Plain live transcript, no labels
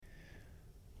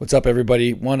What's up,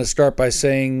 everybody? Want to start by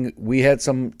saying we had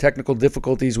some technical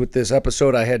difficulties with this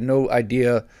episode. I had no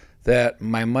idea that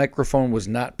my microphone was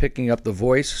not picking up the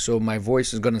voice, so my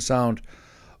voice is going to sound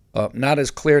not as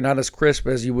clear, not as crisp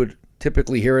as you would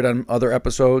typically hear it on other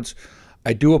episodes.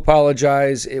 I do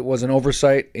apologize. It was an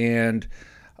oversight,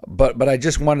 but I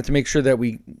just wanted to make sure that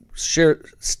we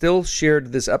still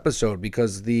shared this episode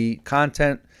because the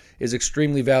content is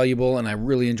extremely valuable, and I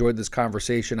really enjoyed this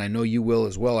conversation. I know you will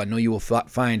as well. I know you will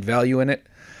find value in it.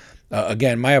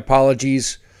 Again, my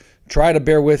apologies. Try to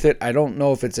bear with it. I don't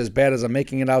know if it's as bad as I'm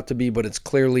making it out to be, but it's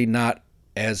clearly not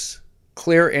as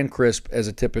clear and crisp as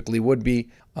it typically would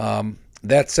be.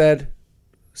 That said,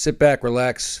 sit back,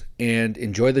 relax, and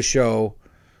enjoy the show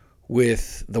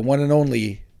with the one and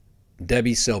only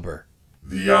Debi Silber.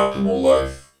 The Optimal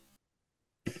Life.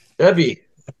 Debi,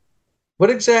 what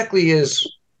exactly is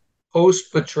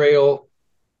post-betrayal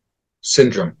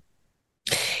syndrome?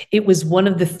 It was one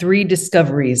of the 3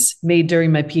 discoveries made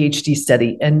during my PhD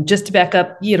study. And just to back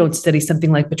up, you don't study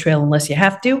something like betrayal unless you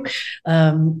have to.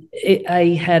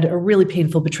 I had a really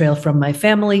painful betrayal from my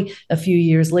family a few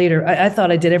years later. I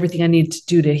thought I did everything I needed to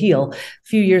do to heal. A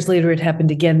few years later, it happened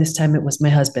again. This time it was my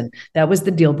husband. That was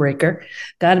the deal breaker.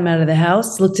 Got him out of the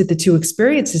house, looked at the 2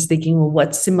 experiences thinking, well,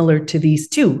 what's similar to these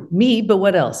 2? Me, but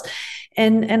what else?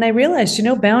 And I realized,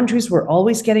 boundaries were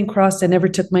always getting crossed. I never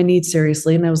took my needs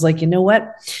seriously. And I was like, you know what?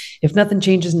 If nothing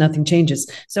changes, nothing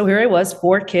changes. So here I was,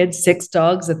 4 kids, 6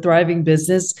 dogs, a thriving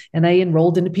business, and I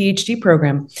enrolled in a PhD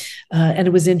program. And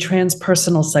it was in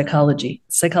transpersonal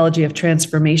psychology of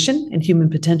transformation and human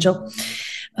potential.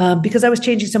 Because I was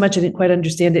changing so much, I didn't quite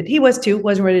understand it. He was too,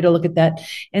 wasn't ready to look at that.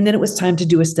 And then it was time to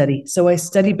do a study. So I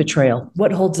studied betrayal.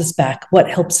 What holds us back? What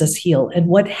helps us heal? And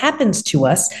what happens to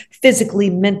us physically,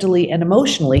 mentally, and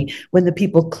emotionally when the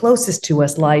people closest to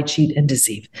us lie, cheat, and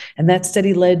deceive? And that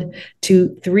study led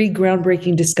to 3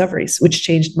 groundbreaking discoveries, which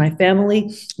changed my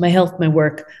family, my health, my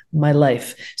work, my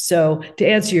life. So to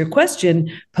answer your question,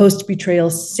 post-betrayal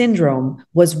syndrome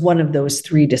was one of those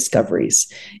 3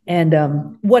 discoveries. And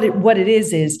what it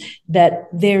is that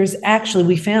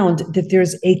we found that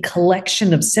there's a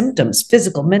collection of symptoms,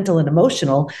 physical, mental, and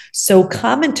emotional, so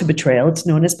common to betrayal. It's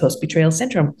known as post-betrayal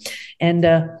syndrome. And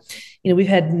we've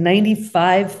had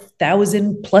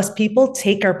 95,000 plus people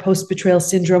take our post-betrayal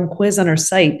syndrome quiz on our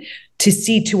site to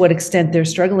see to what extent they're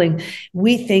struggling.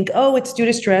 We think, oh, it's due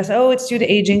to stress. Oh, it's due to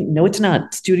aging. No, it's not.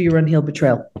 It's due to your unhealed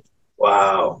betrayal.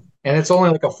 Wow. And it's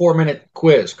only like a 4-minute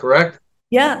quiz, correct?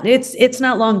 Yeah, it's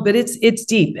not long, but it's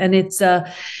deep. And it's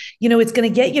it's going to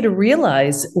get you to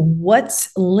realize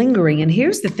what's lingering. And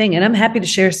here's the thing, and I'm happy to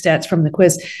share stats from the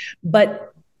quiz,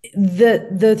 but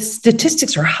the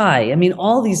statistics are high. I mean,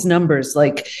 all these numbers,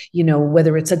 like,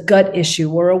 whether it's a gut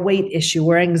issue or a weight issue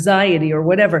or anxiety or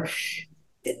whatever.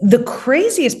 The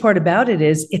craziest part about it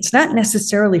is it's not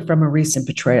necessarily from a recent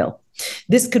betrayal.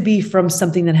 This could be from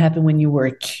something that happened when you were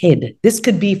a kid. This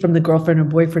could be from the girlfriend or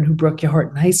boyfriend who broke your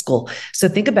heart in high school. So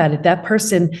think about it. That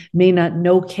person may not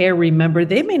know, care, remember.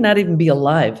 They may not even be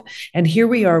alive. And here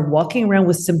we are walking around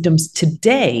with symptoms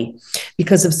today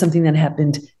because of something that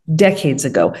happened decades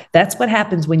ago. That's what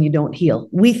happens when you don't heal.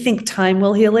 We think time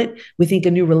will heal it. We think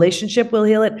a new relationship will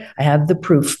heal it. I have the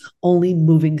proof. Only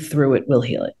moving through it will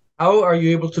heal it. How are you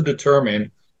able to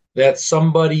determine that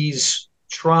somebody's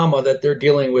trauma that they're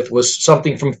dealing with was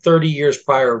something from 30 years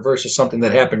prior versus something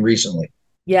that happened recently?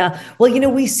 Yeah. Well,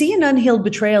 we see an unhealed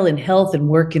betrayal in health and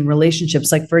work and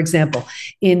relationships. Like, for example,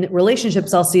 in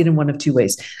relationships, I'll see it in one of 2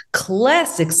 ways.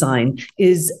 Classic sign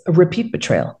is a repeat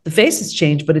betrayal. The faces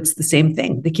change, but it's the same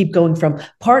thing. They keep going from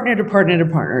partner to partner to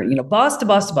partner, boss to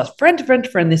boss to boss, friend to friend to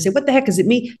friend. They say, what the heck, is it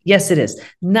me? Yes, it is.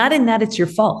 Not in that it's your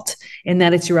fault, in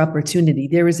that it's your opportunity.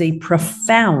 There is a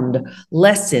profound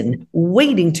lesson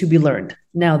waiting to be learned.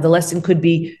 Now, the lesson could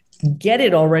be, get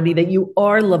it already that you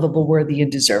are lovable, worthy,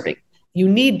 and deserving. You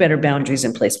need better boundaries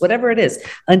in place, whatever it is.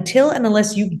 Until and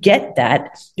unless you get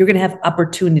that, you're going to have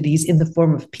opportunities in the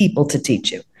form of people to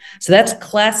teach you. So that's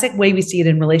classic way we see it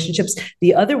in relationships.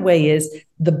 The other way is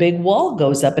the big wall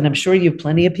goes up. And I'm sure you have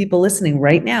plenty of people listening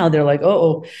right now. They're like,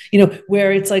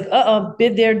 where it's like,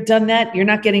 been there, done that. You're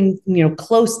not getting,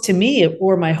 close to me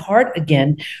or my heart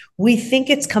again. We think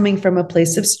it's coming from a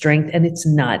place of strength, and it's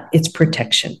not. It's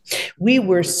protection. We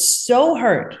were so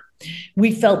hurt.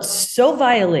 We felt so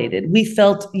violated. We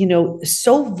felt,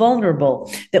 so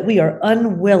vulnerable that we are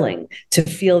unwilling to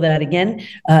feel that again.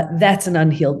 That's an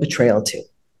unhealed betrayal too.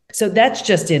 So that's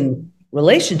just in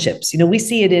relationships. We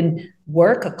see it in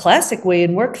work, a classic way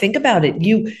in work. Think about it.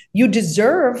 You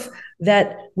deserve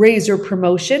that raise or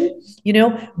promotion,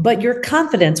 but your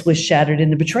confidence was shattered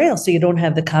in the betrayal. So you don't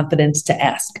have the confidence to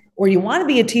ask. Or you want to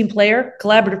be a team player,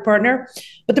 collaborative partner,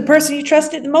 but the person you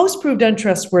trusted the most proved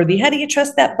untrustworthy. How do you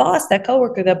trust that boss, that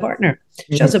coworker, that partner?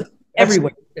 It shows up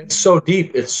everywhere. It's so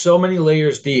deep. It's so many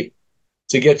layers deep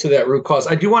to get to that root cause.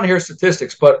 I do want to hear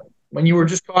statistics, but when you were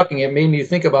just talking, it made me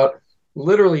think about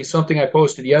literally something I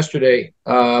posted yesterday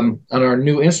on our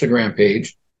new Instagram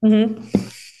page.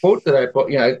 Quote that I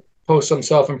put, I post some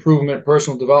self-improvement,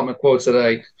 personal development quotes that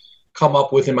I come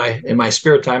up with in my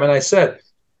spare time. And I said,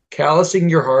 callousing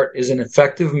your heart is an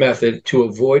effective method to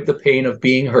avoid the pain of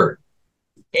being hurt,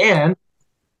 and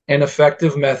an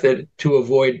effective method to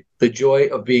avoid the joy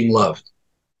of being loved.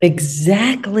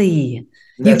 Exactly.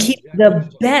 You keep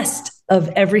the best of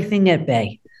everything at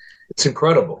bay. It's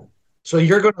incredible. So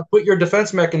you're going to put your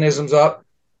defense mechanisms up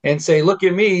and say, look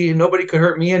at me, nobody could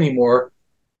hurt me anymore.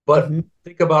 But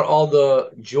think about all the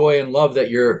joy and love that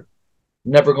you're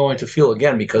never going to feel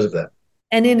again because of that.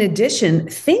 And in addition,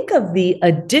 think of the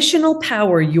additional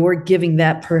power you're giving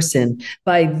that person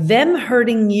by them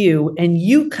hurting you and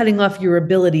you cutting off your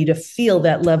ability to feel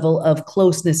that level of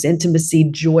closeness, intimacy,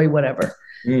 joy, whatever.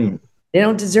 They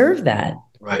don't deserve that.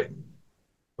 Right.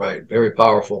 Very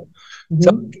powerful.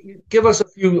 So give us a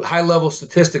few high-level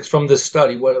statistics from this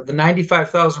study. What the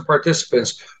 95,000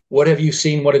 participants, what have you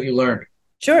seen? What have you learned?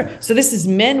 Sure. So this is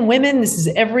men, women. This is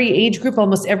every age group.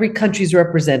 Almost every country's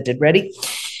represented. Ready?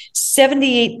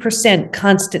 78%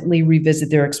 constantly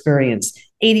revisit their experience.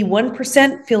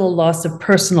 81% feel a loss of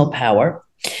personal power.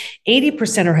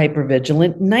 80% are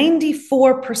hypervigilant.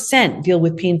 94% deal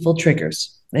with painful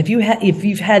triggers. If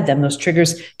you've had them, those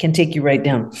triggers can take you right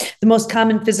down. The most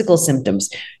common physical symptoms: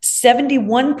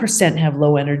 71% have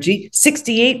low energy,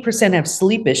 68% have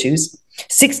sleep issues,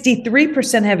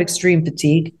 63% have extreme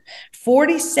fatigue,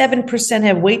 47%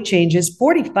 have weight changes,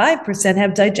 45%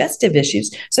 have digestive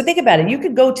issues. So think about it. You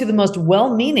could go to the most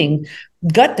well-meaning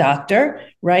gut doctor,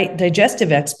 right?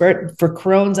 Digestive expert for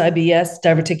Crohn's, IBS,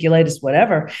 diverticulitis,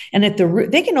 whatever. And at the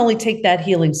root, they can only take that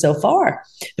healing so far,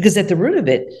 because at the root of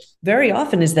it, very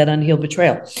often is that unhealed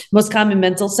betrayal. Most common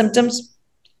mental symptoms: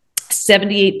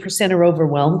 78% are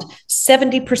overwhelmed.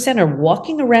 70% are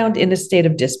walking around in a state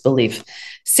of disbelief.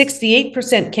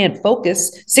 68% can't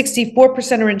focus.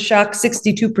 64% are in shock.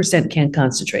 62% can't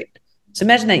concentrate. So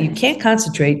imagine that. You can't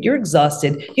concentrate. You're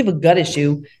exhausted. You have a gut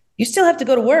issue. You still have to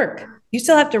go to work. You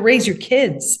still have to raise your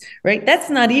kids, right? That's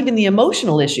not even the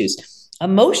emotional issues.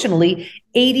 Emotionally,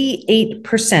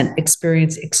 88%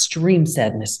 experience extreme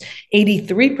sadness.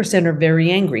 83% are very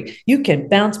angry. You can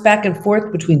bounce back and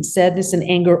forth between sadness and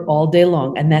anger all day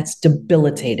long, and that's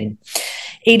debilitating.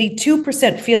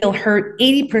 82% feel hurt.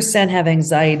 80% have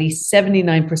anxiety.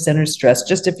 79% are stressed.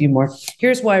 Just a few more.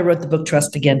 Here's why I wrote the book,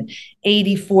 Trust Again.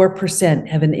 84%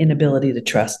 have an inability to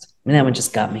trust. And that one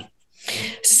just got me.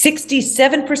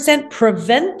 67%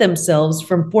 prevent themselves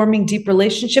from forming deep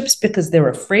relationships because they're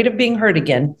afraid of being hurt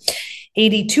again.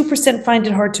 82% find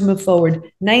it hard to move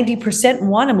forward. 90%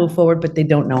 want to move forward, but they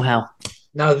don't know how.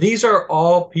 Now, these are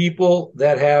all people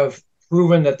that have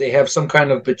proven that they have some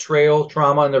kind of betrayal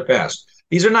trauma in their past.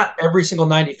 These are not every single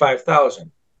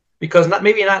 95,000, because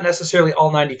maybe not necessarily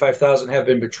all 95,000 have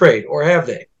been betrayed, or have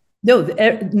they? No,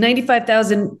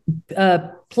 95,000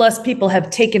 plus people have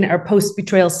taken our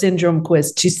post-betrayal syndrome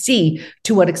quiz to see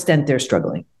to what extent they're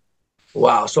struggling.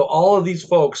 Wow. So all of these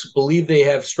folks believe they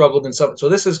have struggled in something. So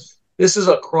this is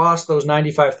across those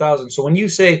 95,000. So when you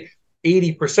say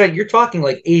 80%, you're talking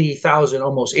like 80,000,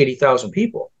 almost 80,000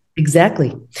 people.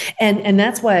 Exactly. And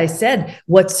that's why I said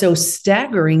what's so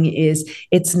staggering is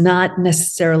it's not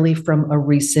necessarily from a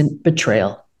recent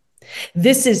betrayal.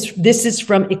 This is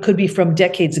from, it could be from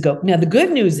decades ago. Now, the good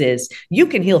news is you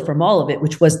can heal from all of it,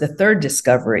 which was the third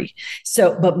discovery.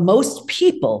 So, but most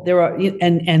people, there are,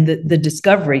 and the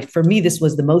discovery, for me, this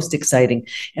was the most exciting.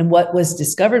 And what was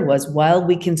discovered was, while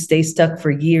we can stay stuck for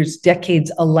years,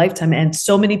 decades, a lifetime, and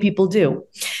so many people do,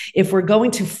 if we're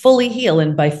going to fully heal,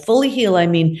 and by fully heal, I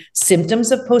mean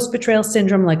symptoms of post-betrayal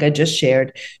syndrome, like I just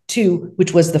shared, to,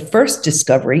 which was the first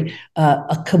discovery,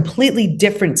 a completely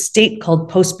different state called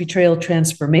post-betrayal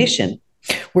transformation.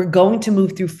 We're going to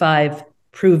move through 5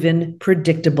 proven,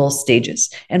 predictable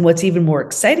stages. And what's even more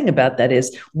exciting about that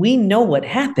is we know what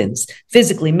happens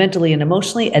physically, mentally, and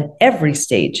emotionally at every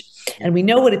stage. And we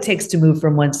know what it takes to move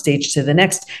from one stage to the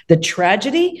next. The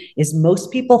tragedy is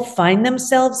most people find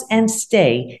themselves and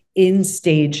stay in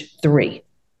stage 3.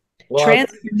 Well,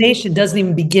 transformation doesn't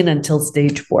even begin until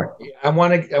stage 4. I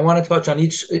want to touch on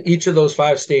each of those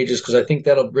 5 stages, because I think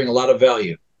that'll bring a lot of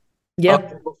value.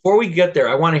 Yep. Before we get there,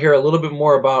 I want to hear a little bit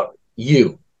more about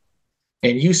you.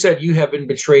 And you said you have been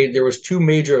betrayed. There was two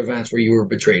major events where you were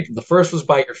betrayed. The first was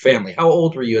by your family. How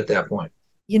old were you at that point?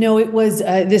 It was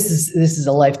this is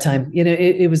a lifetime.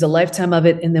 It was a lifetime of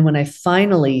it. And then when I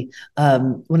finally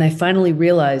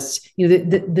realized,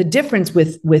 the difference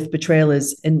with betrayal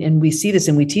is, and we see this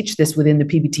and we teach this within the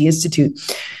PBT Institute.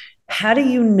 How do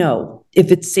you know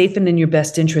if it's safe and in your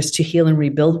best interest to heal and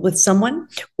rebuild with someone,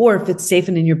 or if it's safe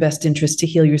and in your best interest to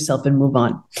heal yourself and move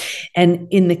on? And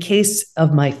in the case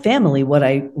of my family, what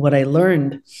I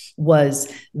learned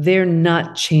was they're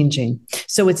not changing.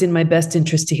 So it's in my best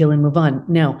interest to heal and move on.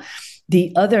 Now,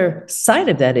 the other side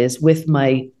of that is with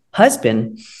my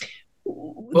husband.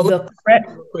 Real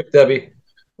quick, Debbie.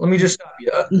 Let me just stop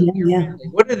you. Yeah.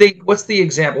 What's the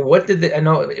example? What did they, I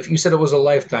know if you said it was a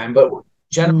lifetime, but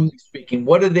generally speaking,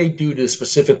 what did they do to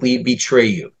specifically betray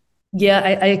you?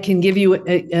 Yeah, I can give you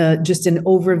just an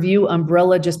overview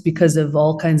umbrella just because of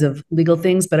all kinds of legal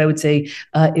things, but I would say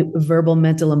verbal,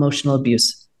 mental, emotional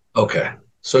abuse. Okay.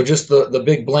 So just the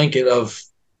big blanket of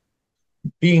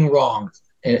being wronged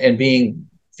and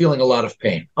feeling a lot of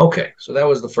pain. Okay. So that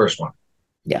was the first one.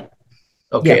 Yeah.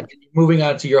 Okay. Yeah. Moving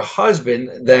on to your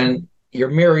husband, then you're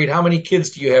married. How many kids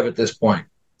do you have at this point?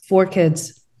 4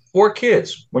 kids. 4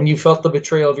 kids when you felt the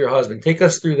betrayal of your husband. Take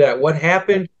us through that. What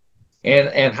happened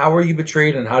and how were you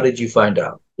betrayed and how did you find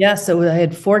out? Yeah, so I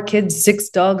had 4 kids, 6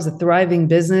 dogs, a thriving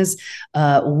business.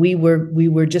 We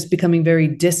were just becoming very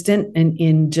distant, and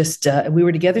we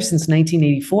were together since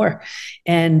 1984,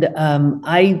 and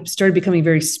I started becoming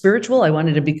very spiritual. I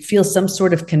wanted to feel some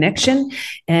sort of connection,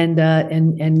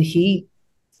 and he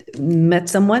met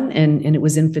someone, and it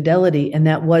was infidelity, and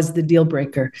that was the deal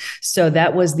breaker. So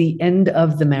that was the end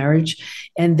of the marriage,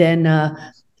 and then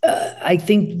I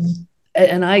think.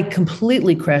 And I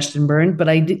completely crashed and burned, but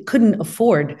I couldn't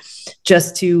afford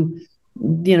just to,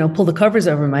 pull the covers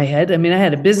over my head. I mean, I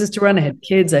had a business to run. I had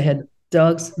kids. I had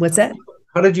dogs. What's that?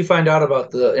 How did you find out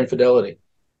about the infidelity?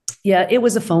 Yeah, it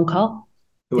was a phone call.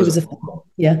 It was a phone call.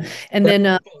 Yeah. And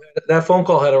that phone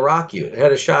call had to rock you. It had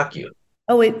to shock you.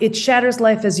 Oh, it shatters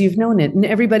life as you've known it. And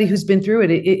everybody who's been through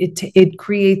it, it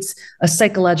creates a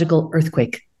psychological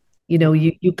earthquake. You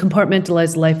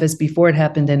compartmentalize life as before it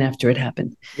happened and after it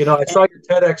happened. I saw your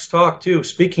TEDx talk too.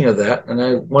 Speaking of that,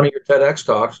 and one of your TEDx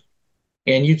talks,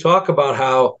 and you talk about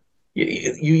how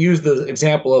you use the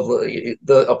example of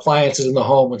the appliances in the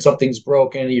home when something's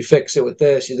broken, you fix it with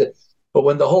this. But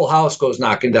when the whole house goes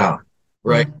knocking down,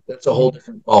 right? That's a whole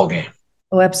different ballgame.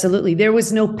 Oh, absolutely. There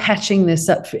was no patching this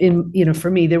up for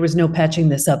me, there was no patching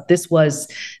this up. This was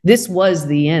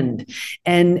the end.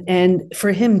 And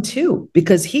for him too,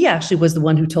 because he actually was the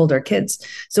one who told our kids.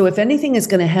 So if anything is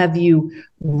going to have you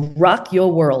rock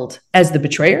your world as the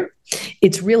betrayer,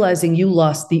 it's realizing you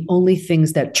lost the only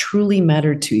things that truly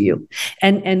mattered to you.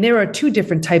 And there are 2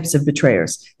 different types of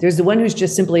betrayers. There's the one who's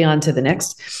just simply on to the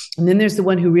next. And then there's the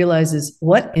one who realizes,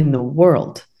 what in the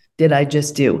world did I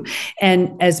just do?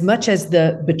 And as much as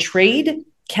the betrayed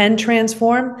can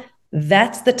transform,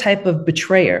 that's the type of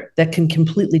betrayer that can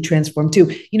completely transform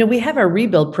too. We have our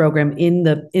rebuild program in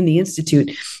the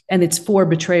Institute, and it's for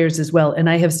betrayers as well. And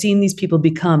I have seen these people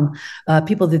become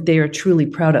people that they are truly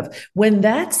proud of. When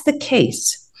that's the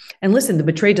case, and listen, the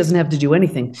betrayed doesn't have to do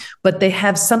anything, but they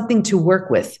have something to work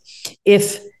with.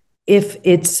 If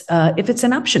it's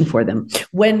an option for them,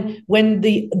 when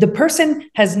the person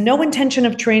has no intention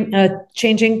of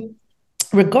changing,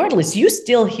 regardless, you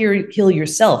still heal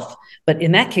yourself. But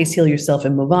in that case, heal yourself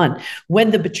and move on.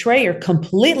 When the betrayer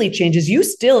completely changes, you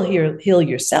still heal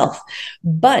yourself,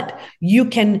 but you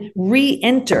can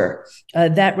re-enter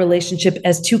that relationship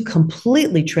as 2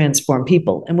 completely transformed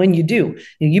people. And when you do,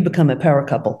 you become a power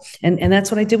couple. And that's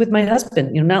what I did with my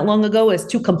husband. Not long ago, as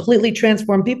 2 completely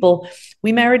transformed people,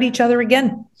 we married each other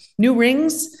again. New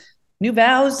rings, new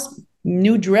vows,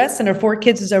 new dress, and our 4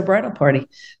 kids is our bridal party.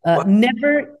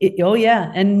 Never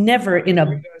in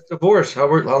a divorce. How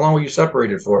long were you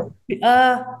separated for?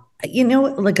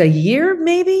 Like a year,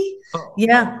 maybe. Oh.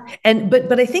 Yeah.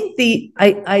 But I think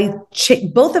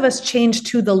both of us changed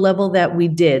to the level that we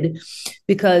did,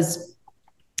 because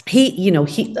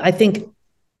I think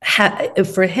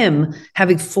for him,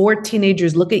 having 4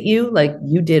 teenagers look at you like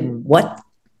you did what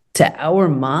to our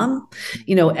mom,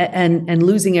 and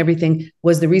losing everything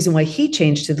was the reason why he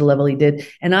changed to the level he did.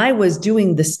 And I was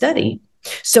doing the study.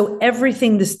 So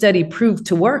everything the study proved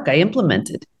to work, I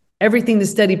implemented. Everything the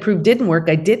study proved didn't work,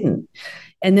 I didn't.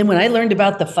 And then when I learned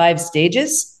about the 5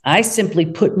 stages, I simply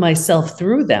put myself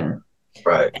through them.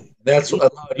 Right. That's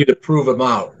what allowed you to prove them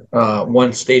out,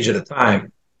 1 stage at a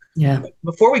time. Yeah.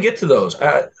 Before we get to those,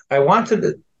 I wanted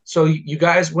to, so you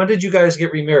guys, when did you guys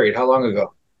get remarried? How long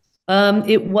ago?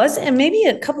 It was, and maybe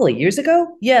a couple of years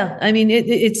ago. Yeah. I mean,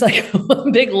 it's like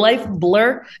a big life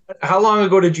blur. How long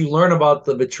ago did you learn about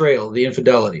the betrayal, the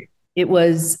infidelity? It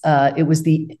was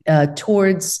the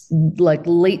towards like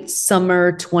late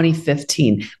summer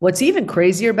 2015. What's even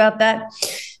crazier about that,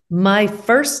 my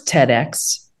first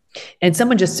TEDx, and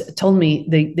someone just told me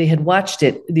they had watched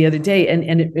it the other day,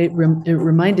 and it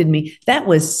reminded me that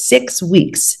was 6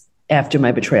 weeks after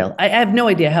my betrayal. I have no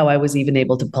idea how I was even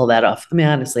able to pull that off. I mean,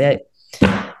 honestly,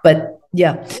 but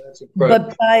yeah,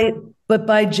 but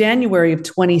by January of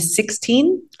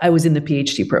 2016, I was in the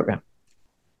PhD program.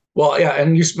 Well, yeah,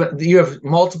 and you have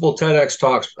multiple TEDx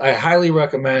talks. I highly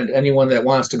recommend anyone that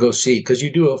wants to go see, because you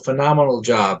do a phenomenal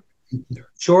job. They're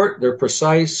short, they're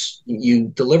precise. You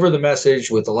deliver the message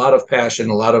with a lot of passion,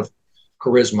 a lot of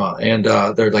charisma, and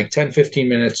they're like 10, 15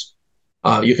 minutes.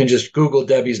 You can just Google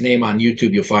Debi's name on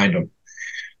YouTube, you'll find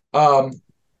them.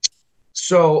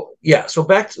 So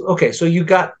back to, okay, so you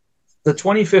got the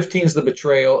 2015 is the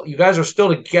betrayal. You guys are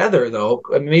still together, though.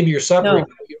 I mean, maybe you're separated.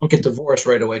 No. You don't get divorced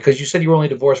right away, because you said you were only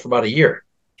divorced for about a year.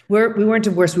 We weren't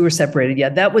divorced. We were separated. Yeah,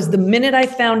 that was the minute I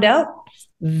found out.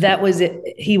 That was it.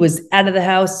 He was out of the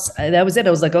house. That was it.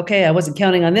 I was like, okay, I wasn't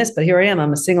counting on this, but here I am.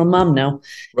 I'm a single mom now.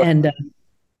 Right.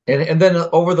 And then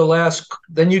over the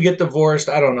then you get divorced.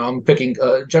 I don't know. I'm picking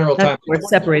general time. We're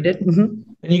separated. Mm-hmm.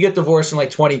 And you get divorced in like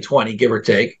 2020, give or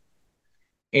take.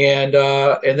 And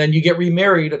then you get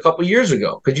remarried a couple of years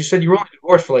ago, because you said you were only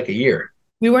divorced for like a year.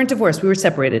 We weren't divorced. We were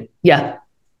separated. Yeah.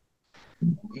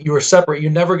 You were separate. You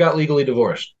never got legally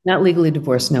divorced. Not legally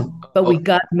divorced, no. But we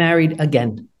got married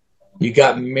again. You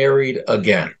got married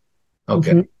again.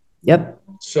 Okay. Mm-hmm. Yep.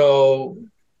 So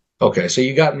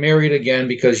you got married again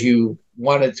because you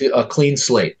wanted a clean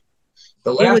slate.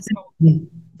 The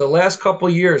last couple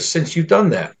of years since you've done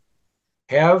that,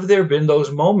 have there been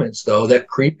those moments, though, that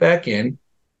creep back in,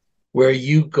 where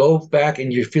you go back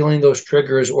and you're feeling those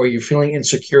triggers, or you're feeling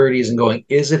insecurities and going,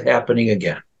 is it happening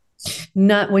again?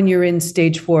 Not when you're in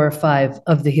stage 4 or 5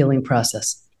 of the healing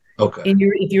process. Okay.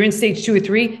 If you're in stage 2 or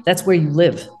 3, that's where you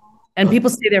live. And people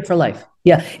stay there for life.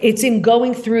 Yeah. It's in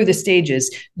going through the stages.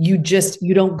 You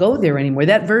don't go there anymore.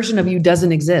 That version of you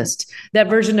doesn't exist. That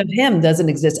version of him doesn't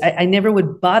exist. I never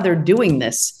would bother doing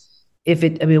this.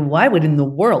 Why would in the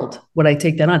world would I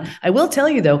take that on? I will tell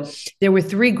you, though, there were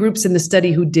 3 groups in the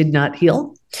study who did not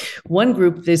heal. One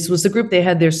group, this was the group, they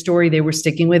had their story, they were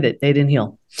sticking with it. They didn't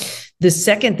heal.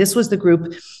 This was the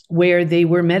group where they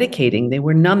were medicating, they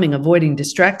were numbing, avoiding,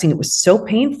 distracting. It was so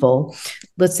painful.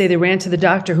 Let's say they ran to the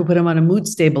doctor who put them on a mood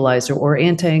stabilizer or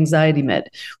anti-anxiety med,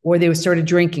 or they started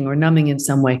drinking or numbing in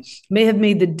some way. May have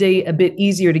made the day a bit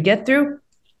easier to get through,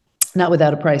 not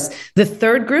without a price. The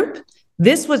third group,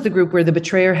 this was the group where the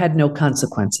betrayer had no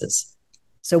consequences.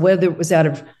 So whether it was out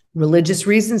of religious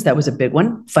reasons, that was a big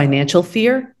one, financial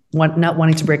fear, not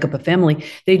wanting to break up a family,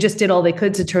 they just did all they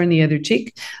could to turn the other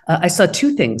cheek. I saw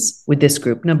 2 things with this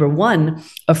group. Number one,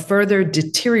 a further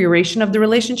deterioration of the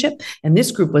relationship. And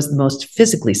this group was the most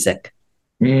physically sick.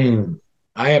 I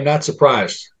am not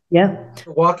surprised. Yeah.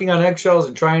 Walking on eggshells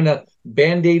and trying to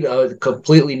band-aid a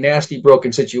completely nasty,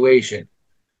 broken situation.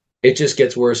 It just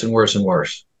gets worse and worse and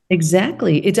worse.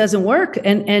 Exactly. It doesn't work.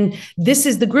 And this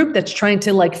is the group that's trying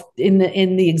to, like in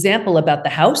the example about the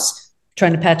house,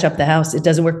 trying to patch up the house. It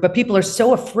doesn't work. But people are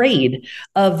so afraid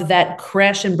of that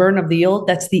crash and burn of the old.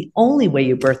 That's the only way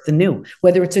you birth the new,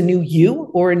 whether it's a new you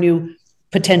or a new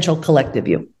potential collective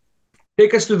you.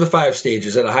 Take us through the 5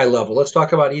 stages at a high level. Let's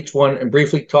talk about each one and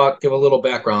briefly give a little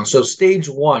background. So stage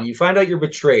 1, you find out you're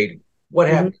betrayed. What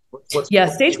happened?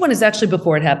 Stage 1 is actually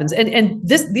before it happens. And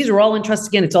these are all in trust.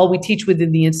 Again, it's all we teach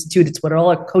within the Institute. It's what all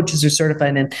our coaches are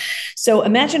certified in. So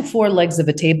imagine 4 legs of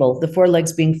a table, the 4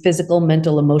 legs being physical,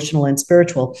 mental, emotional, and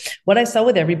spiritual. What I saw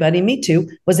with everybody, me too,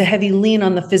 was a heavy lean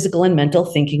on the physical and mental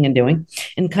thinking and doing,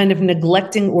 and kind of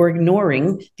neglecting or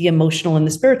ignoring the emotional and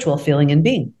the spiritual feeling and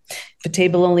being. If a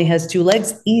table only has 2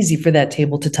 legs, easy for that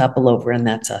table to topple over, and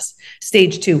that's us.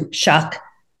 Stage 2, shock,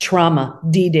 trauma,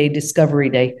 D-Day, Discovery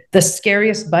Day, the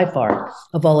scariest by far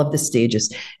of all of the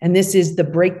stages. And this is the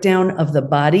breakdown of the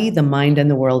body, the mind, and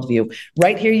the worldview.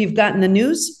 Right here, you've gotten the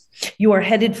news. You are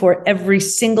headed for every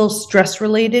single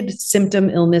stress-related symptom,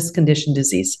 illness, condition,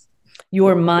 disease.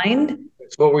 Your mind.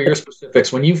 What were your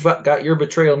specifics? When you got your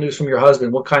betrayal news from your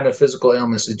husband, what kind of physical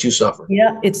ailments did you suffer?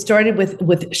 Yeah, it started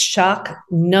with shock,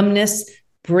 numbness,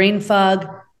 brain fog,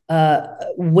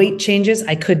 weight changes.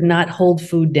 I could not hold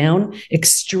food down,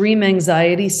 extreme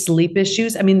anxiety, sleep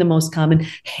issues. I mean, the most common,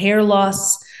 hair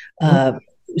loss,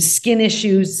 skin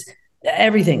issues,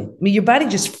 everything. I mean, your body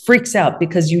just freaks out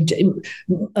because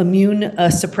immune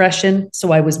suppression.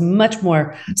 So I was much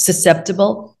more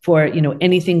susceptible for,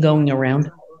 anything going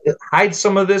around. hide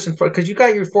some of this in front, because you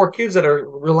got your 4 kids that are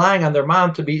relying on their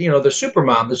mom to be, the super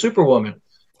mom, the superwoman.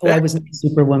 I was not a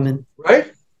superwoman.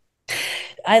 Right?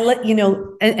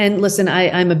 And listen,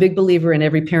 I'm a big believer in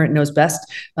every parent knows best.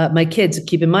 My kids,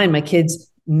 keep in mind, my kids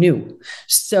knew.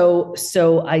 So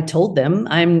I told them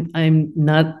I'm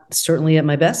not certainly at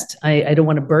my best. I don't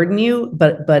want to burden you,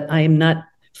 but I am not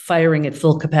firing at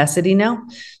full capacity now.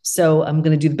 So I'm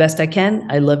going to do the best I can.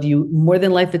 I love you more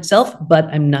than life itself, but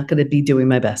I'm not going to be doing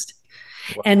my best.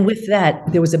 Wow. And with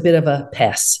that, there was a bit of a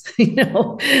pass,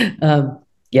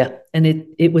 yeah. And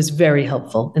it was very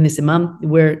helpful. And they said, Mom,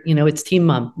 it's team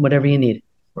mom, whatever you need.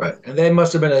 Right. And they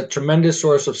must have been a tremendous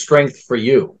source of strength for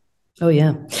you. Oh,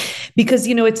 yeah. Because,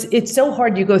 it's so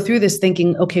hard. You go through this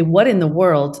thinking, okay, what in the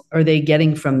world are they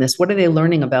getting from this? What are they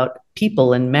learning about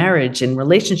people and marriage and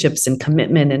relationships and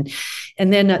commitment?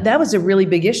 And then that was a really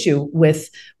big issue with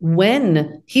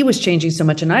when he was changing so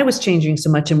much and I was changing so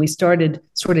much, and we started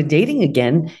sort of dating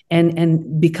again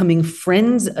and becoming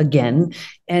friends again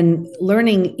and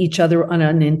learning each other on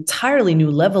an entirely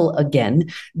new level again.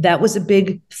 That was a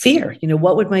big fear.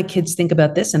 What would my kids think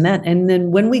about this and that? And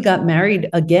then when we got married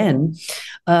again,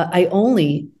 I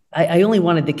only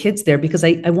wanted the kids there because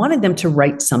I wanted them to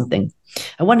write something.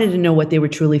 I wanted to know what they were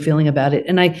truly feeling about it.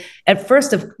 And I, at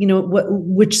first,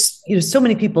 so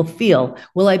many people feel,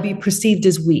 will I be perceived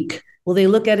as weak? Will they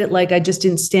look at it like I just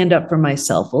didn't stand up for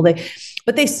myself?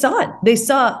 But they saw it. They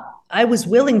saw I was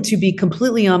willing to be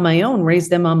completely on my own, raise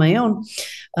them on my own.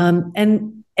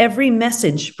 And every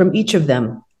message from each of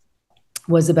them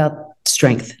was about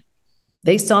strength.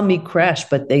 They saw me crash,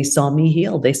 but they saw me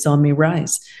heal. They saw me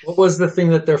rise. What was the thing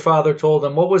that their father told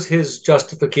them? What was his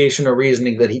justification or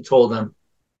reasoning that he told them?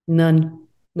 None.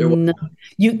 None.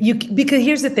 Because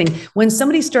here's the thing: when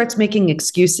somebody starts making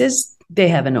excuses, they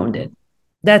haven't owned it.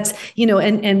 That's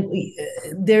and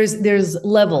there's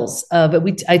levels of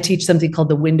it. I teach something called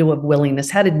the window of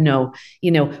willingness. How to know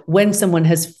when someone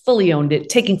has fully owned it,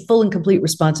 taking full and complete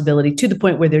responsibility to the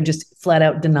point where they're just flat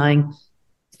out denying,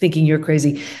 thinking you're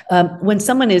crazy. When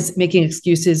someone is making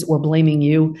excuses or blaming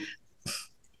you,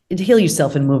 heal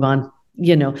yourself and move on.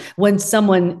 When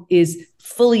someone is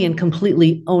fully and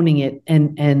completely owning it,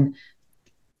 and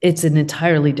it's an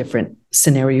entirely different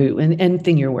scenario and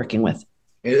thing you're working with.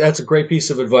 That's a great piece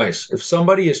of advice. If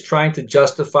somebody is trying to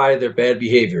justify their bad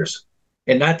behaviors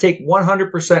and not take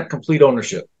 100% complete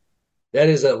ownership, that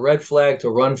is a red flag to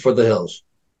run for the hills.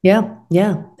 Yeah.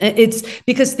 It's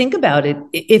because think about it.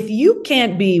 If you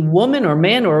can't be woman or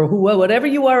man or whatever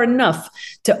you are enough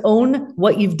to own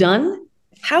what you've done,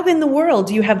 how in the world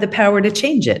do you have the power to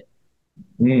change it?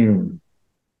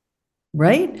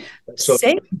 Right? So,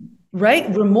 right?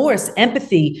 Remorse,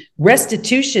 empathy,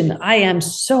 restitution. I am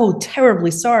so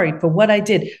terribly sorry for what I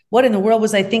did. What in the world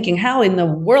was I thinking? How in the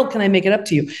world can I make it up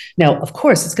to you? Now, of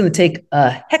course, it's going to take a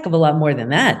heck of a lot more than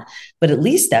that, but at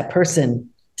least that person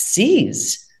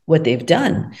sees what they've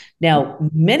done. Now,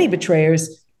 many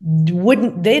betrayers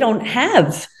don't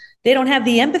have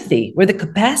the empathy or the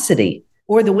capacity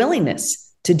or the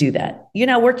willingness to do that. You're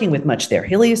not working with much there.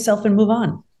 Heal yourself and move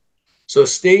on. So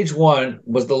stage 1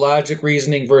 was the logic,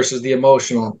 reasoning versus the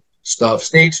emotional stuff.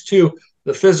 Stage 2,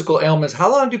 the physical ailments. How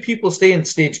long do people stay in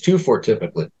stage 2 for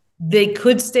typically? They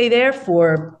could stay there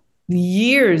for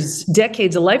years,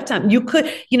 decades, a lifetime. You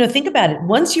could, think about it.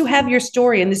 Once you have your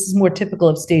story, and this is more typical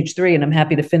of stage 3, and I'm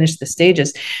happy to finish the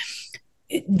stages,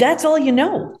 that's all you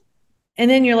know.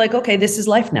 And then you're like, okay, this is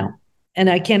life now. And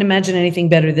I can't imagine anything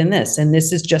better than this. And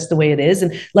this is just the way it is.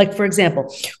 And like, for example,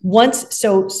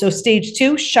 so stage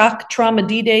 2, shock, trauma,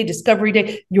 D-Day, discovery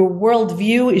day, your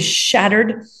worldview is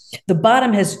shattered. The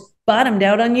bottom has bottomed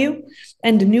out on you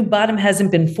and a new bottom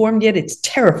hasn't been formed yet. It's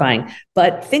terrifying.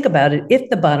 But think about it. If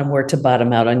the bottom were to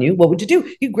bottom out on you, what would you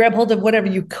do? You grab hold of whatever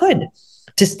you could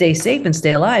to stay safe and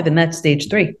stay alive. And that's stage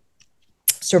 3.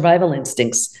 Survival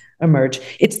instincts emerge.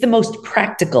 It's the most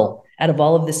practical out of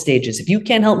all of the stages. If you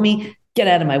can't help me, get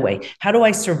out of my way. How do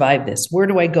I survive this? Where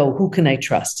do I go? Who can I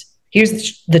trust?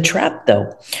 Here's the trap,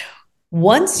 though.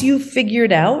 Once you've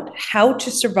figured out how to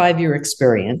survive your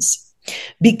experience,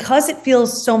 because it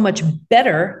feels so much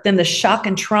better than the shock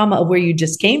and trauma of where you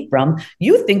just came from,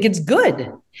 you think it's good.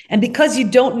 And because you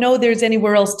don't know there's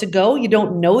anywhere else to go, you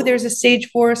don't know there's a stage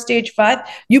 4 or stage 5,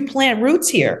 you plant roots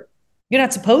here. You're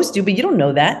not supposed to, but you don't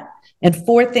know that. And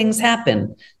 4 things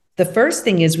happen. The first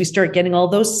thing is we start getting all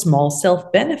those small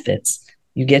self benefits.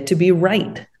 You get to be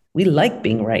right. We like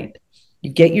being right. You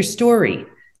get your story.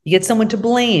 You get someone to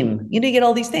blame. You get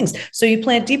all these things. So you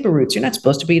plant deeper roots. You're not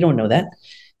supposed to, but you don't know that.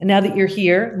 And now that you're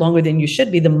here longer than you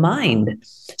should be, the mind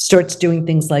starts doing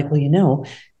things like, well,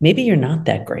 maybe you're not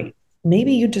that great.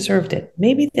 Maybe you deserved it.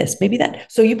 Maybe this, maybe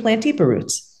that. So you plant deeper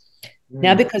roots.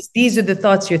 Now, because these are the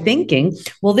thoughts you're thinking,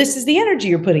 well, this is the energy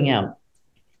you're putting out.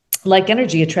 Like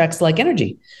energy attracts like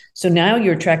energy. So now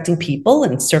you're attracting people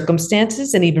and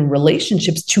circumstances and even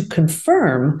relationships to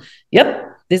confirm,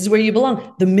 yep, this is where you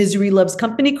belong. The misery loves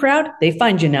company crowd, they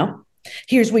find you now.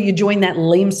 Here's where you join that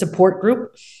lame support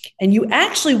group. And you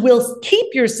actually will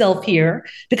keep yourself here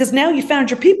because now you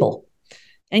found your people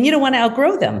and you don't want to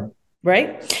outgrow them,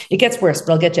 right? It gets worse,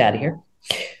 but I'll get you out of here.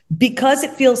 Because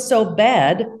it feels so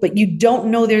bad, but you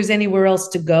don't know there's anywhere else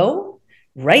to go,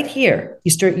 right here,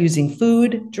 you start using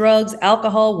food, drugs,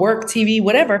 alcohol, work, TV,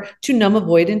 whatever, to numb,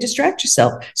 avoid, and distract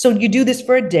yourself. So you do this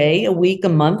for a day, a week, a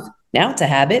month. Now it's a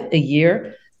habit, a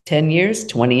year, 10 years,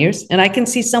 20 years. And I can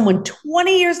see someone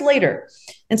 20 years later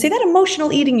and say that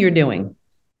emotional eating you're doing,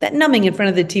 that numbing in front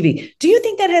of the TV, do you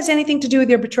think that has anything to do with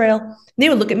your betrayal? And they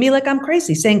would look at me like I'm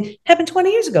crazy, saying, happened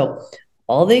 20 years ago.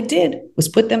 All they did was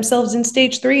put themselves in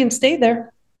stage 3 and stay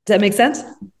there. Does that make sense?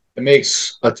 It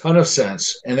makes a ton of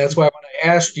sense. And that's why when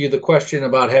I asked you the question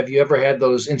about have you ever had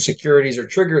those insecurities or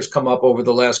triggers come up over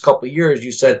the last couple of years,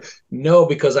 you said, no,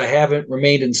 because I haven't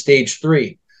remained in stage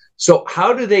 3. So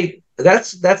how do they,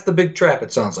 that's the big trap,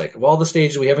 it sounds like. Of all the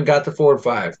stages, we haven't got to 4 and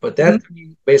 5. But that,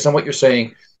 based on what you're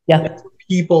saying,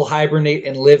 people hibernate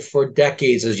and live for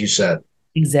decades, as you said.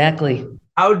 Exactly.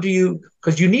 How do you,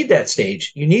 because you need that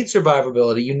stage, you need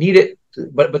survivability, you need it,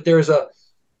 but there's a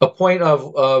point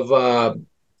of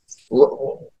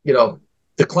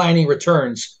declining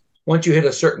returns once you hit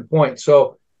a certain point.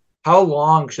 So how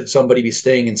long should somebody be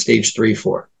staying in stage 3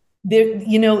 for?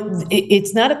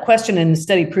 It's not a question, and the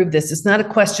study proved this, it's not a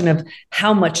question of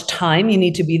how much time you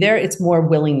need to be there. It's more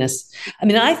willingness. I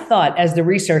mean, I thought as the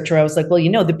researcher, I was like,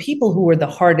 well, the people who were the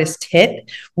hardest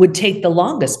hit would take the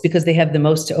longest because they have the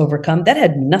most to overcome. That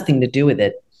had nothing to do with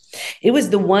it. It was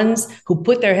the ones who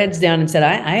put their heads down and said,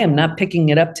 I am not picking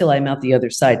it up till I'm out the other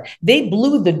side. They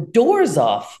blew the doors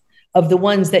off of the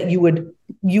ones that you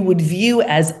would view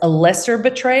as a lesser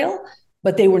betrayal,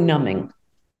 but they were numbing.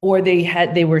 Or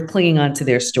they were clinging on to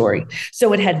their story.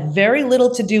 So it had very little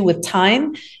to do with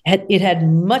time. It had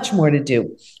much more to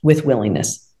do with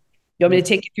willingness. You want me to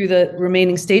take you through the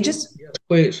remaining stages? Yes,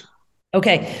 please.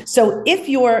 Okay. So if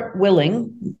you're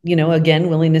willing, again,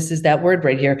 willingness is that word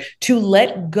right here, to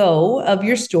let go of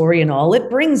your story and all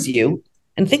it brings you.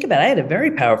 And think about it, I had a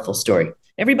very powerful story.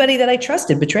 Everybody that I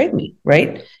trusted betrayed me,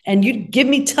 right? And you'd give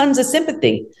me tons of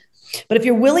sympathy. But if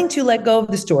you're willing to let go of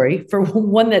the story for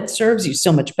one that serves you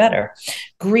so much better,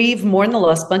 grieve, mourn the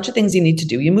loss, bunch of things you need to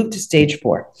do, you move to stage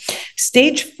 4.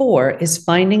 Stage 4 is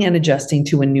finding and adjusting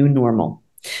to a new normal.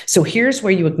 So here's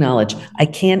where you acknowledge, I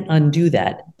can't undo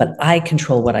that, but I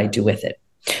control what I do with it.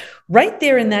 Right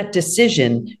there in that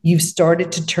decision, you've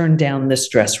started to turn down the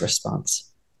stress response.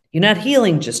 You're not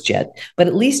healing just yet, but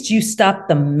at least you stopped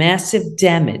the massive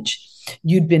damage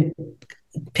you'd been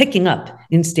picking up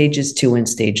in stages 2 and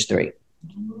stage 3.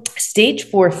 Stage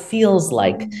 4 feels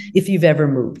like if you've ever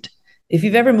moved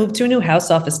to a new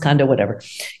house, office, condo, whatever,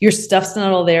 your stuff's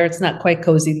not all there. It's not quite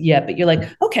cozy yet, but you're like,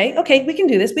 okay, we can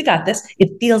do this. We got this.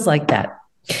 It feels like that.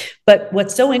 But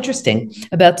what's so interesting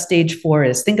about stage 4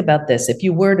 is, think about this. If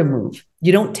you were to move,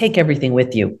 you don't take everything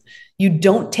with you. You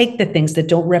don't take the things that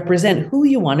don't represent who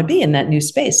you want to be in that new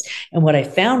space. And what I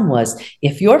found was,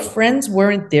 if your friends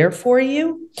weren't there for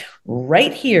you,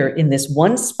 right here in this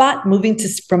one spot, moving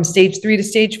from stage 3 to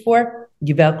stage 4,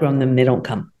 you've outgrown them. They don't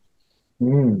come.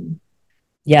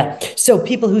 Yeah. So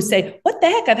people who say, what the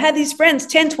heck? I've had these friends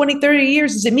 10, 20, 30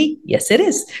 years. Is it me? Yes, it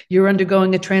is. You're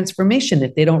undergoing a transformation.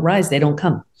 If they don't rise, they don't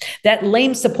come. That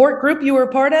lame support group you were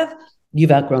a part of,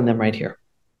 you've outgrown them right here.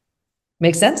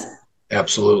 Make sense?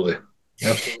 Absolutely.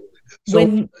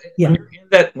 So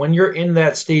when you're in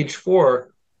that stage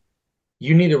 4,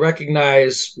 you need to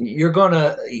recognize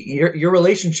your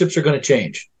relationships are going to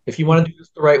change. If you want to do this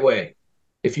the right way,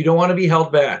 if you don't want to be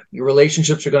held back, your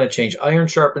relationships are going to change. Iron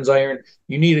sharpens iron.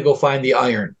 You need to go find the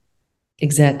iron.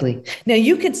 Exactly. Now,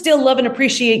 you can still love and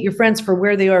appreciate your friends for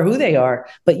where they are, who they are,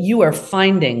 but you are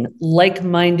finding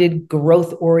like-minded,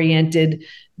 growth-oriented,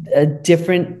 a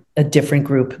different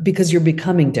group because you're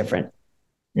becoming different.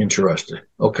 Interesting.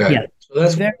 Okay. Yeah. So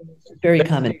that's very, very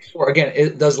common.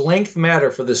 Again, does length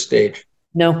matter for this stage?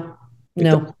 No.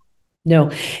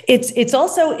 It's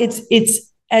also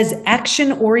as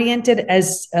action oriented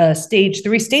as stage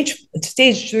 3.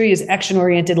 Stage 3 is action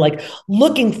oriented, like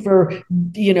looking for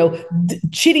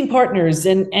cheating partners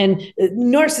and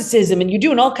narcissism, and you're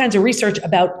doing all kinds of research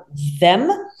about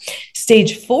them.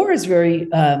 Stage 4 is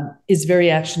very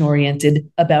action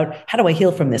oriented about, how do I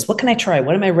heal from this? What can I try?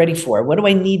 What am I ready for? What do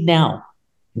I need now?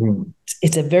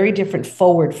 It's a very different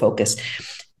forward focus.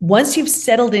 once you've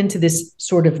settled into this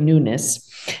sort of newness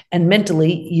and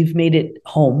mentally you've made it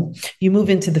home, you move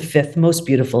into the fifth most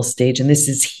beautiful stage. And this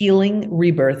is healing,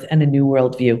 rebirth, and a new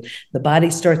worldview. The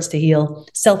body starts to heal,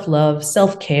 self-love,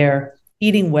 self-care,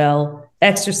 eating well,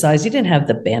 exercise. You didn't have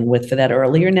the bandwidth for that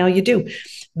earlier. Now you do.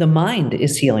 The mind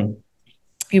is healing.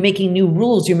 You're making new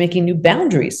rules. You're making new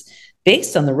boundaries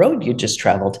based on the road you just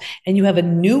traveled. And you have a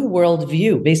new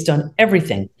worldview based on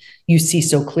everything you see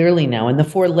so clearly now. And the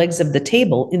four legs of the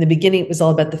table, in the beginning, it was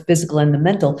all about the physical and the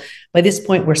mental. By this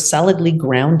point, we're solidly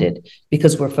grounded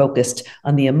because we're focused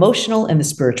on the emotional and the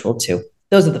spiritual too.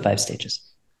 Those are the 5 stages.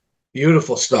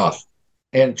 Beautiful stuff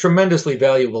and tremendously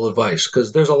valuable advice,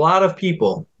 because there's a lot of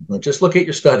people. Just look at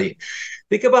your study.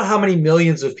 Think about how many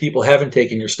millions of people haven't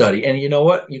taken your study. And you know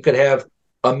what? You could have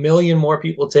 1 million more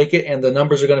people take it, and the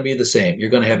numbers are going to be the same. You're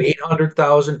going to have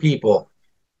 800,000 people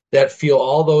that feel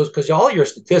all those, because all your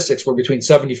statistics were between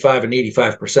 75 and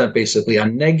 85% basically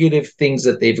on negative things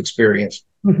that they've experienced.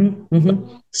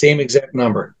 Same exact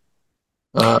number.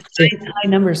 High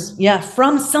numbers. Yeah.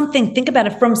 From something, think about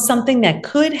it, from something that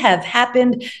could have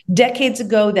happened decades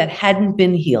ago that hadn't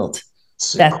been healed.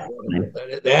 That's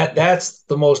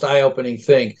the most eye-opening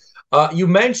thing. You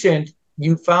mentioned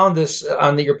you found this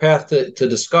on your path to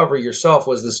discovery yourself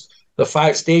was the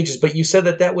 5 stages, but you said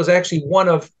that was actually one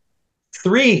of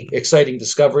 3 exciting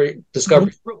discoveries.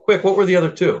 Real quick, what were the other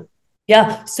 2?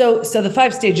 Yeah. So the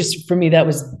 5 stages for me, that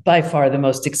was by far the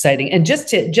most exciting. And just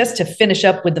to finish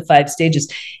up with the 5 stages,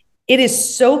 it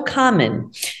is so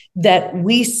common that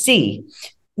we see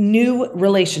new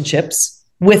relationships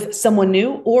with someone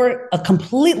new or a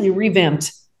completely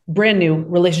revamped brand new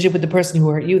relationship with the person who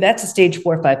hurt you. That's a stage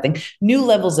 4 or 5 thing. New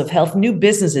levels of health, new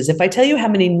businesses. If I tell you how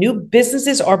many new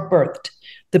businesses are birthed,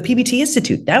 the PBT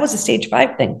Institute, that was a stage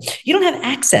 5 thing. You don't have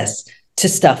access to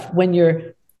stuff when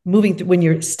you're when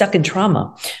you're stuck in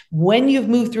trauma. When you've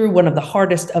moved through one of the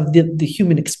hardest of the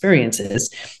human experiences,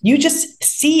 you just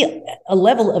see a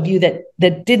level of you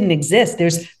that didn't exist.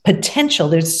 There's potential.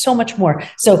 There's so much more.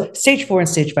 So stage 4 and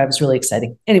stage 5 is really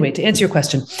exciting. Anyway, to answer your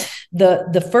question,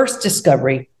 the first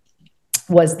discovery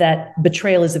was that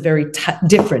betrayal is a very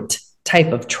different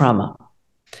type of trauma.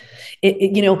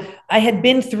 I had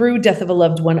been through death of a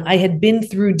loved one. I had been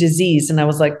through disease, and I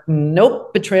was like,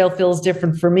 nope, betrayal feels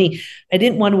different for me. I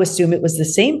didn't want to assume it was the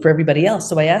same for everybody else.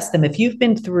 So I asked them, if you've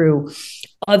been through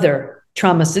other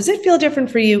traumas, does it feel different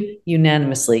for you?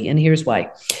 Unanimously. And here's why.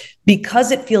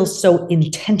 Because it feels so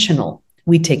intentional,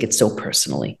 we take it so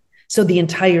personally. So the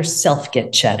entire self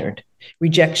gets shattered.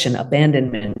 Rejection,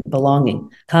 abandonment,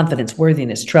 belonging, confidence,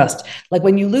 worthiness, trust. Like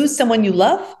when you lose someone you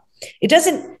love, it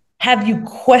doesn't have you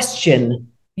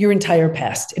question your entire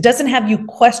past. It doesn't have you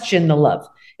question the love.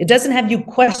 It doesn't have you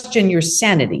question your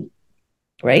sanity,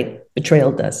 right?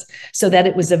 Betrayal does. So that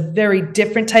it was a very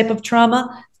different type of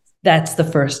trauma. That's the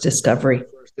first discovery.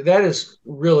 That is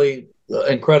really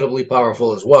incredibly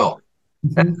powerful as well.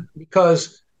 Mm-hmm.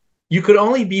 Because you could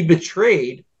only be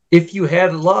betrayed if you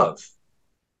had love.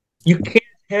 You can't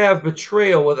have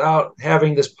betrayal without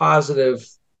having this positive,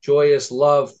 joyous,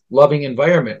 loving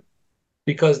environment.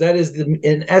 Because that is,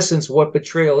 in essence, what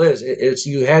betrayal is. It's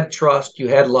you had trust, you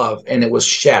had love, and it was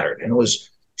shattered, and it was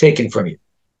taken from you.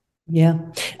 Yeah.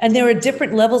 And there are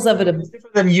different levels of it. It's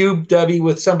different than you, Debbie,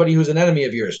 with somebody who's an enemy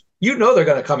of yours. You know they're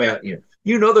going to come at you.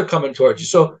 You know they're coming towards you.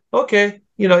 So, okay,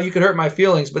 you can hurt my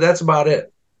feelings, but that's about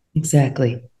it.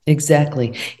 Exactly.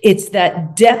 It's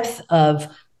that depth of,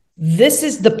 this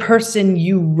is the person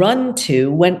you run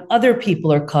to when other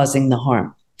people are causing the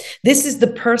harm. This is the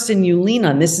person you lean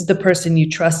on. This is the person you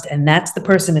trust. And that's the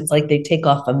person, it's like they take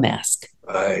off a mask.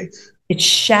 Right. It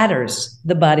shatters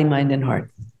the body, mind, and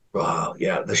heart. Wow.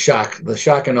 Yeah. The shock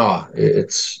and awe.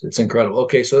 It's incredible.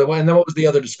 Okay. So, and then what was the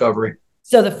other discovery?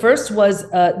 So the first was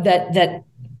that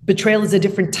betrayal is a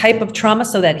different type of trauma.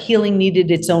 So that healing needed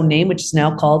its own name, which is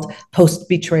now called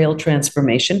post-betrayal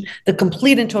transformation, the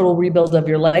complete and total rebuild of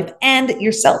your life and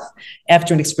yourself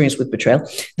after an experience with betrayal.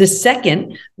 The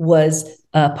second was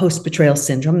post-betrayal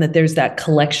syndrome, that there's that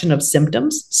collection of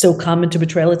symptoms so common to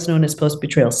betrayal, it's known as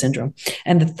post-betrayal syndrome.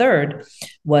 And the third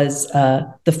was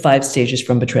the 5 stages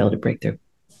from betrayal to breakthrough.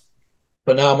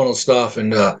 Phenomenal stuff.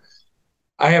 And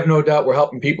I have no doubt we're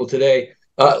helping people today.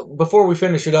 Before we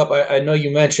finish it up, I know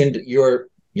you mentioned your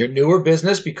newer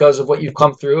business because of what you've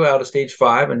come through out of stage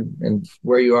 5 and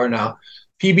where you are now.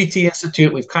 PBT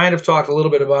Institute, we've kind of talked a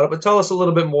little bit about it, but tell us a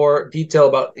little bit more detail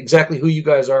about exactly who you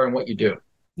guys are and what you do.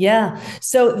 Yeah.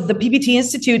 So the PBT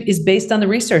Institute is based on the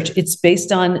research. It's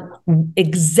based on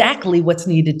exactly what's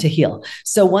needed to heal.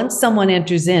 So once someone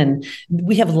enters in,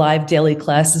 we have live daily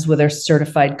classes with our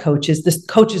certified coaches. The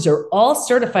coaches are all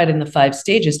certified in the 5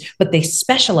 stages, but they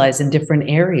specialize in different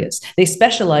areas. They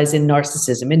specialize in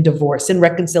narcissism, in divorce, in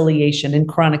reconciliation, in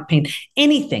chronic pain,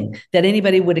 anything that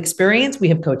anybody would experience. We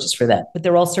have coaches for that, but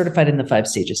they're all certified in the 5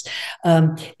 stages.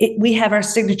 We have our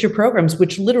signature programs,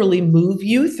 which literally move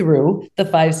you through the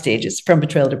 5 stages from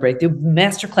betrayal to breakthrough,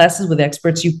 master classes with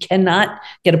experts you cannot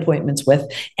get appointments with,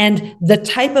 and the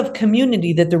type of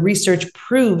community that the research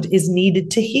proved is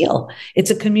needed to heal. It's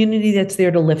a community that's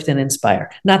there to lift and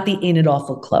inspire, not the Ain't It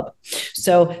Awful Club.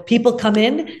 So people come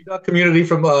in. Community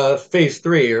from phase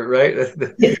 3, right?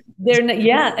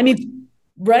 I mean,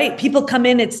 right. People come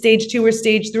in at stage 2 or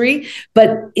stage 3, but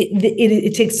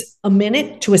it takes a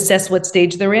minute to assess what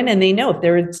stage they're in. And they know if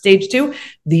they're in stage 2,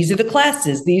 these are the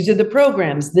classes, these are the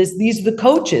programs, these are the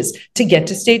coaches to get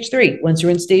to stage 3. Once you're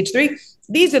in stage 3,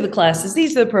 these are the classes,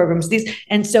 these are the programs,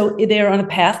 and so they're on a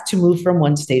path to move from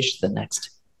one stage to the next.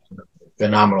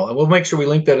 Phenomenal. And we'll make sure we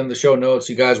link that in the show notes.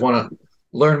 You guys want to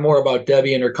learn more about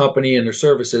Debi and her company and her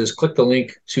services, click the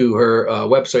link to her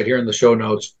website here in the show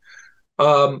notes.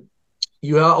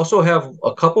 You also have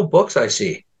a couple books I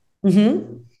see.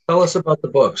 Mm-hmm. Tell us about the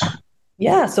books.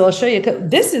 Yeah, so I'll show you.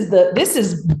 This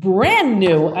is brand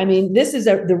new. I mean, this is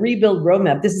the Rebuild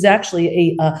Roadmap. This is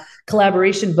actually a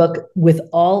collaboration book with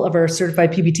all of our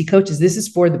certified PBT coaches. This is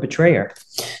for the betrayer.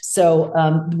 So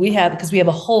we have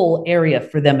a whole area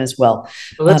for them as well.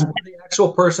 So that's the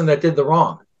actual person that did the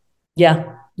wrong.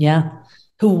 Yeah.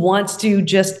 Who wants to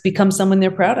just become someone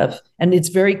they're proud of. And it's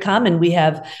very common. We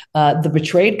have the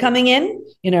betrayed coming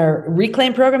in our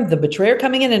reclaim program, the betrayer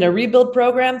coming in our rebuild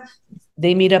program.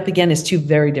 They meet up again as 2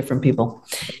 very different people.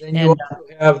 And then you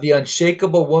also have the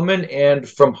unshakable woman and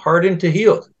from hardened to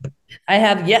healed. I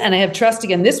have trust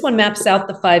again. This one maps out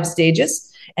the 5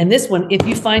 stages. And this one, if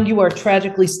you find you are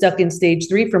tragically stuck in stage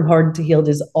 3, from hardened to healed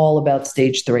is all about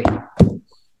stage 3.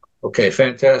 Okay,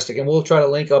 fantastic. And we'll try to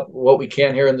link up what we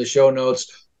can here in the show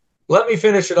notes. Let me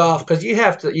finish it off because you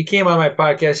came on my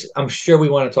podcast. I'm sure we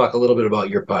want to talk a little bit about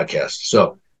your podcast.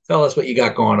 So tell us what you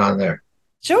got going on there.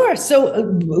 Sure. So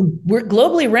we're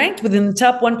globally ranked within the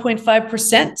top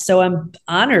 1.5%. So I'm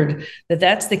honored that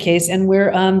that's the case, and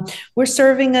we're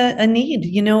serving a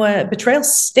need. Betrayal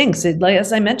stinks.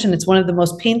 As I mentioned, it's one of the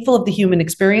most painful of the human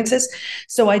experiences.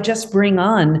 So I just bring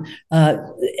on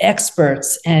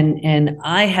experts, and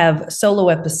I have solo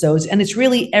episodes, and it's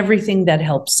really everything that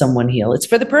helps someone heal. It's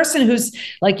for the person who's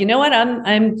like, you know what,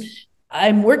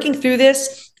 I'm working through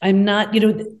this. I'm not,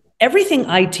 everything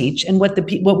I teach and what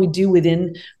we do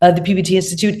within the PBT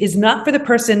Institute is not for the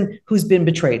person who's been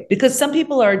betrayed, because some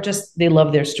people they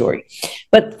love their story,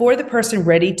 but for the person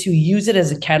ready to use it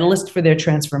as a catalyst for their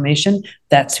transformation.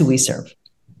 That's who we serve.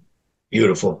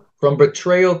 Beautiful. From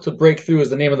betrayal to breakthrough is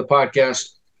the name of the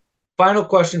podcast. Final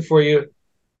question for you.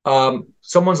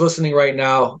 Someone's listening right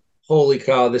now. Holy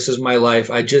cow, this is my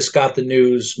life. I just got the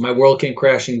news. My world came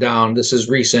crashing down. This is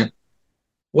recent.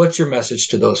 What's your message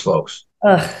to those folks?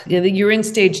 You're in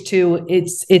stage 2.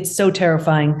 It's so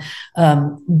terrifying.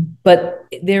 But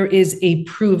there is a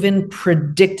proven,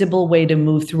 predictable way to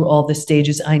move through all the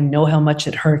stages. I know how much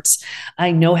it hurts.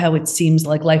 I know how it seems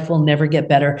like life will never get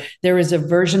better. There is a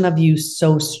version of you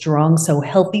so strong, so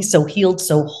healthy, so healed,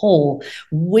 so whole,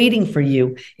 waiting for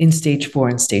you in stage 4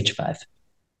 and stage 5.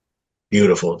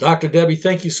 Beautiful. Dr. Debi,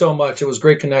 thank you so much. It was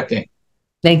great connecting.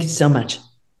 Thank you so much.